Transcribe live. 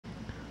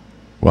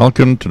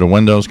Welcome to the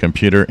Windows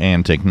Computer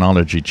and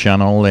Technology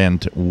channel,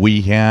 and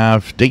we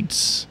have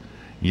dates.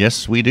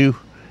 Yes, we do.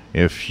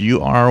 If you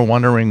are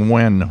wondering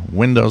when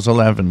Windows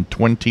 11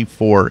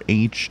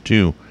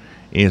 24H2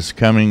 is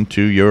coming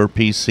to your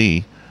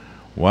PC,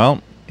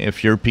 well,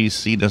 if your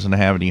PC doesn't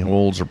have any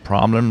holes or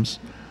problems,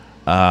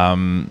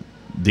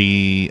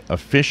 the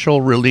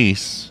official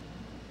release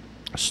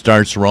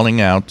starts rolling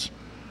out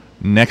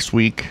next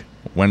week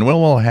when we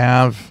will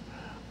have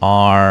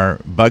our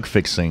bug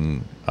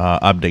fixing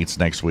updates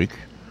next week.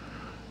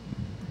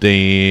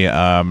 They,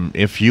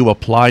 if you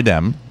apply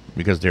them,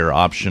 because they're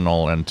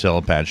optional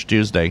until Patch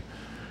Tuesday,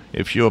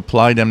 if you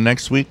apply them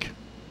next week,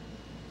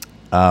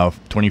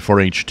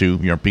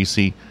 24H2, your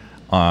PC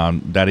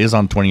that is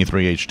on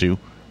 23H2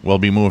 will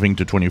be moving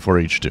to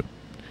 24H2.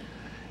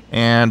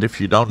 And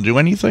if you don't do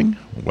anything,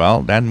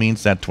 well, that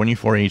means that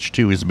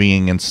 24H2 is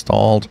being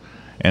installed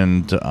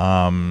and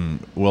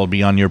will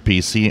be on your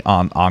PC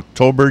on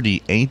October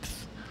the 8th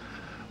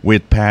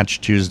with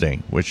Patch Tuesday,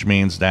 which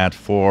means that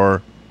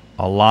for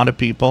a lot of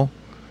people,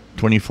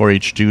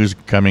 24H2 is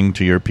coming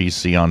to your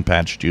PC on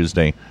Patch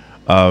Tuesday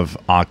of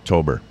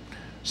October.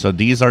 So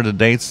these are the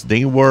dates.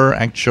 They were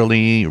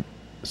actually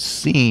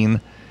seen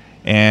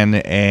in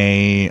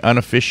an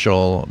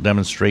unofficial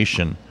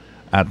demonstration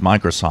at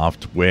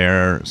Microsoft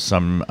where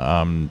some,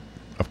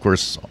 of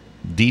course,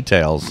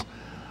 details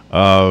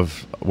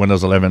of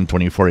Windows 11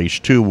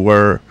 24H2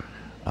 were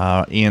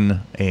in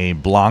a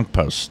blog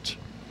post.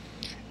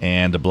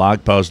 And the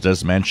blog post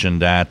does mention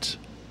that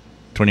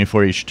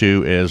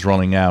 24H2 is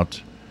rolling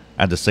out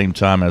at the same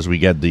time as we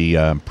get the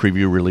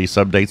preview release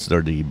updates,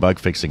 or the bug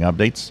fixing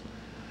updates.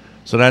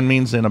 So that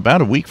means in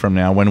about a week from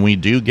now, when we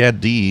do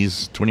get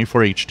these,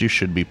 24H2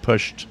 should be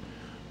pushed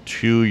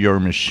to your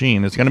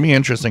machine. It's going to be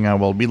interesting. I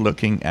will be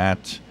looking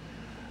at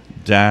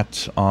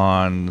that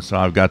on, so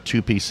I've got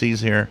two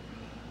PCs here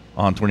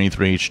on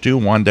 23H2,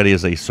 one that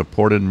is a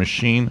supported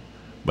machine,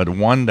 but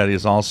one that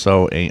is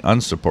also a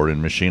unsupported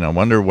machine. I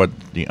wonder what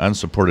the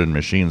unsupported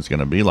machine is going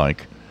to be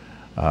like,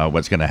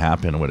 what's going to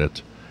happen with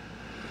it.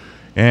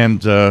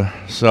 And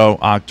so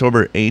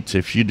October 8th,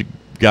 if you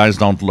guys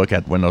don't look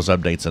at Windows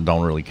updates and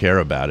don't really care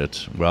about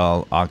it,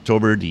 well,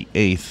 October the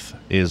 8th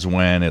is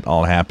when it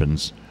all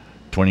happens.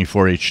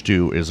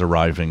 24H2 is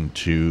arriving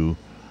to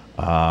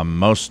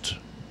most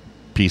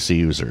PC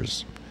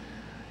users.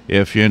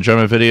 If you enjoy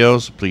my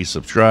videos, please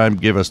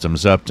subscribe, give us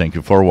thumbs up. Thank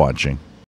you for watching.